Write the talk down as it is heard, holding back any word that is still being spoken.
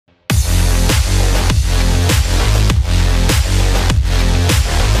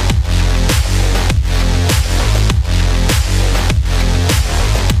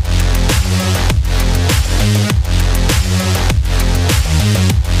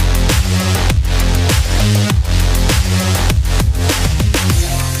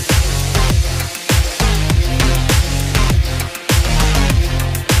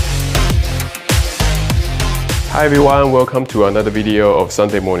Hi everyone, welcome to another video of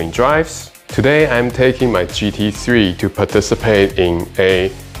Sunday Morning Drives. Today I'm taking my GT3 to participate in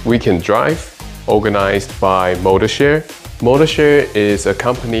a weekend drive organized by Motorshare. Motorshare is a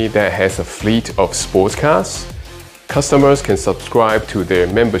company that has a fleet of sports cars. Customers can subscribe to their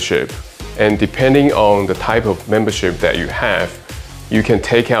membership, and depending on the type of membership that you have, you can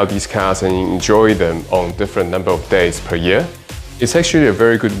take out these cars and enjoy them on different number of days per year. It's actually a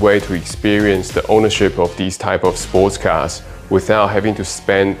very good way to experience the ownership of these type of sports cars without having to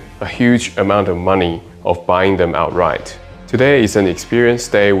spend a huge amount of money of buying them outright. Today is an experience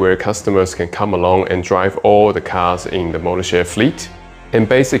day where customers can come along and drive all the cars in the Motorshare fleet and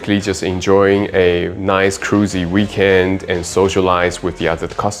basically just enjoying a nice cruisy weekend and socialize with the other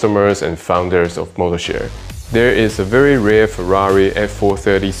customers and founders of Motorshare. There is a very rare Ferrari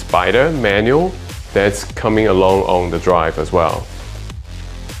F430 Spider manual that's coming along on the drive as well.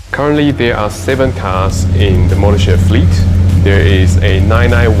 Currently there are 7 cars in the Motorshare fleet. There is a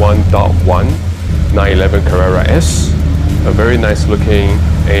 991.1 911 Carrera S, a very nice looking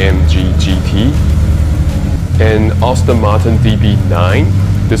AMG GT, an Aston Martin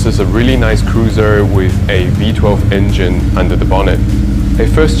DB9. This is a really nice cruiser with a V12 engine under the bonnet. A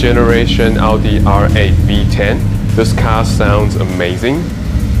first generation Audi R8 V10. This car sounds amazing.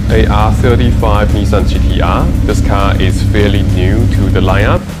 A R35 Nissan GT-R. This car is fairly new to the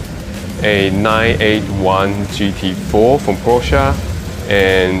lineup. A 981 GT4 from Porsche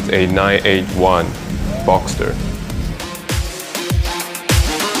and a 981 Boxster.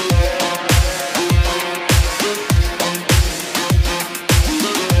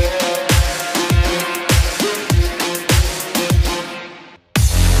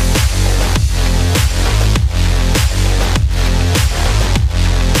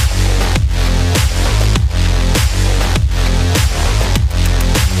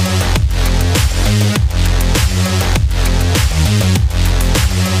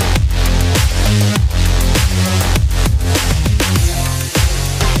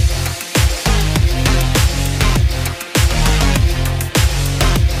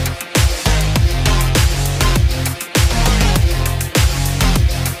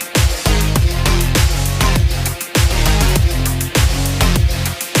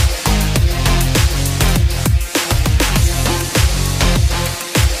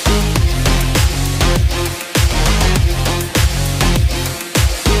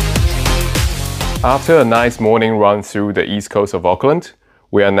 After a nice morning run through the east coast of Auckland,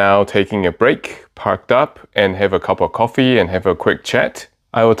 we are now taking a break, parked up, and have a cup of coffee and have a quick chat.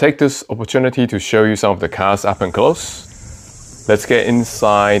 I will take this opportunity to show you some of the cars up and close. Let's get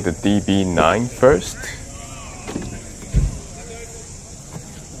inside the DB9 first.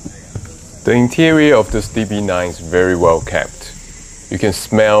 The interior of this DB9 is very well kept. You can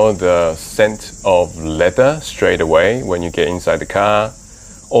smell the scent of leather straight away when you get inside the car.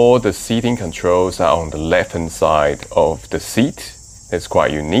 All the seating controls are on the left-hand side of the seat. It's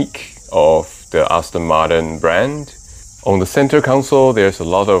quite unique of the Aston Martin brand. On the center console, there's a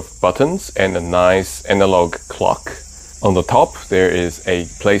lot of buttons and a nice analog clock. On the top, there is a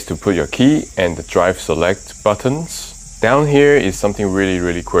place to put your key and the drive select buttons. Down here is something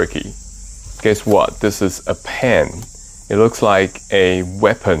really quirky. Guess what? This is a pen. It looks like a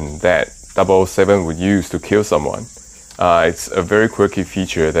weapon that 007 would use to kill someone. It's a very quirky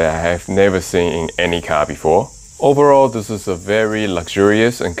feature that I have never seen in any car before. Overall, this is a very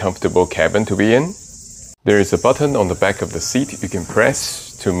luxurious and comfortable cabin to be in. There is a button on the back of the seat you can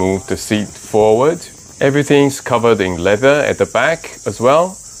press to move the seat forward. Everything's covered in leather at the back as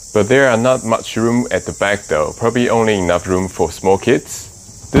well, but there are not much room at the back though, probably only enough room for small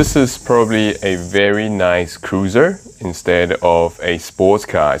kids. This is probably a very nice cruiser instead of a sports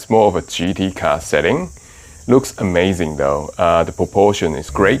car. It's more of a GT car setting. Looks amazing though. The proportion is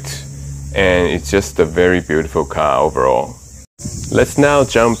great and it's just a very beautiful car overall. Let's now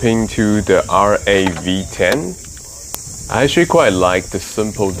jump into the R8 V10. I actually quite like the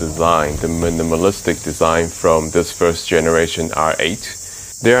simple design, the minimalistic design from this first generation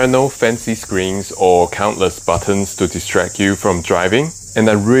R8. There are no fancy screens or countless buttons to distract you from driving. And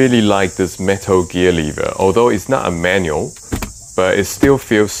I really like this metal gear lever, although it's not a manual, but it still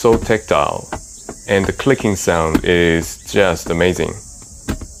feels so tactile. And the clicking sound is just amazing.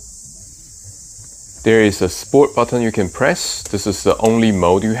 There is a sport button you can press. This is the only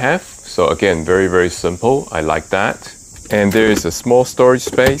mode you have. So again, very simple. I like that. And there is a small storage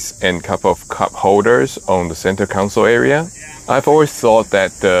space and couple of cup holders on the center console area. I've always thought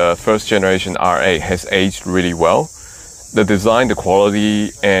that the first generation R8 has aged really well. The design, the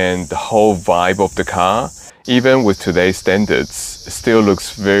quality, and the whole vibe of the car, even with today's standards, still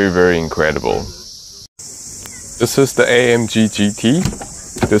looks very incredible. This is the AMG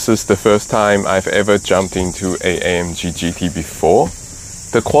GT. This is the first time I've ever jumped into a AMG GT before.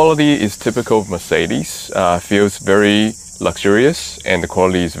 The quality is typical of Mercedes, feels very luxurious, and the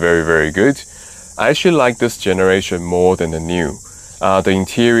quality is very, very good. I actually like this generation more than the new. The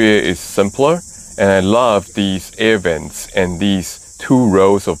interior is simpler, and I love these air vents and these 2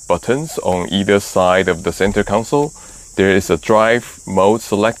 rows of buttons on either side of the center console. There is a drive mode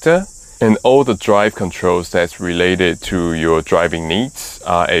selector, and all the drive controls that's related to your driving needs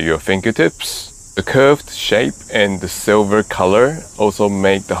are at your fingertips. The curved shape and the silver color also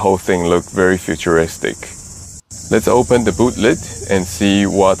make the whole thing look very futuristic. Let's open the boot lid and see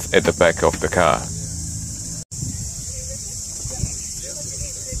what's at the back of the car.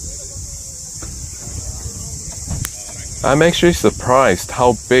 I'm actually surprised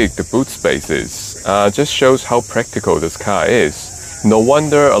how big the boot space is. Just shows how practical this car is. No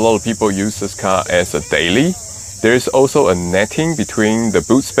wonder a lot of people use this car as a daily. There is also a netting between the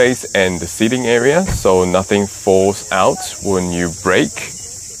boot space and the seating area, so nothing falls out when you brake.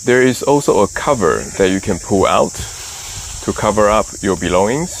 There is also a cover that you can pull out to cover up your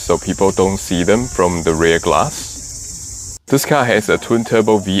belongings so people don't see them from the rear glass. This car has a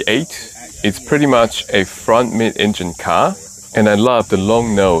twin-turbo V8. It's pretty much a front mid-engine car, and I love the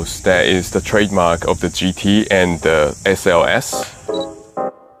long nose that is the trademark of the GT and the SLS.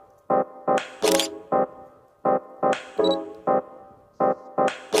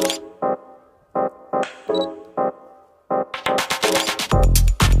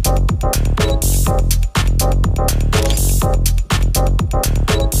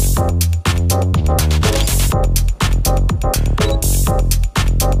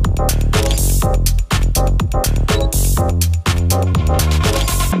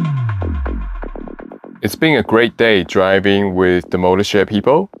 It's been a great day driving with the MotorShare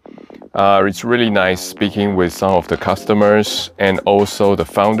people. It's really nice speaking with some of the customers and also the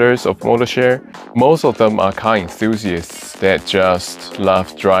founders of MotorShare. Most of them are car enthusiasts that just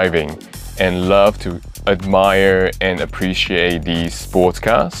love driving and love to admire and appreciate these sports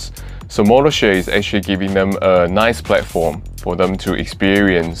cars. So MotorShare is actually giving them a nice platform for them to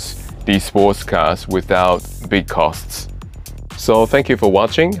experience these sports cars without big costs. So thank you for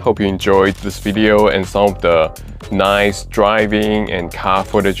watching. Hope you enjoyed this video and some of the nice driving and car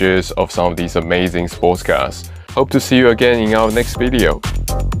footages of some of these amazing sports cars. Hope to see you again in our next video.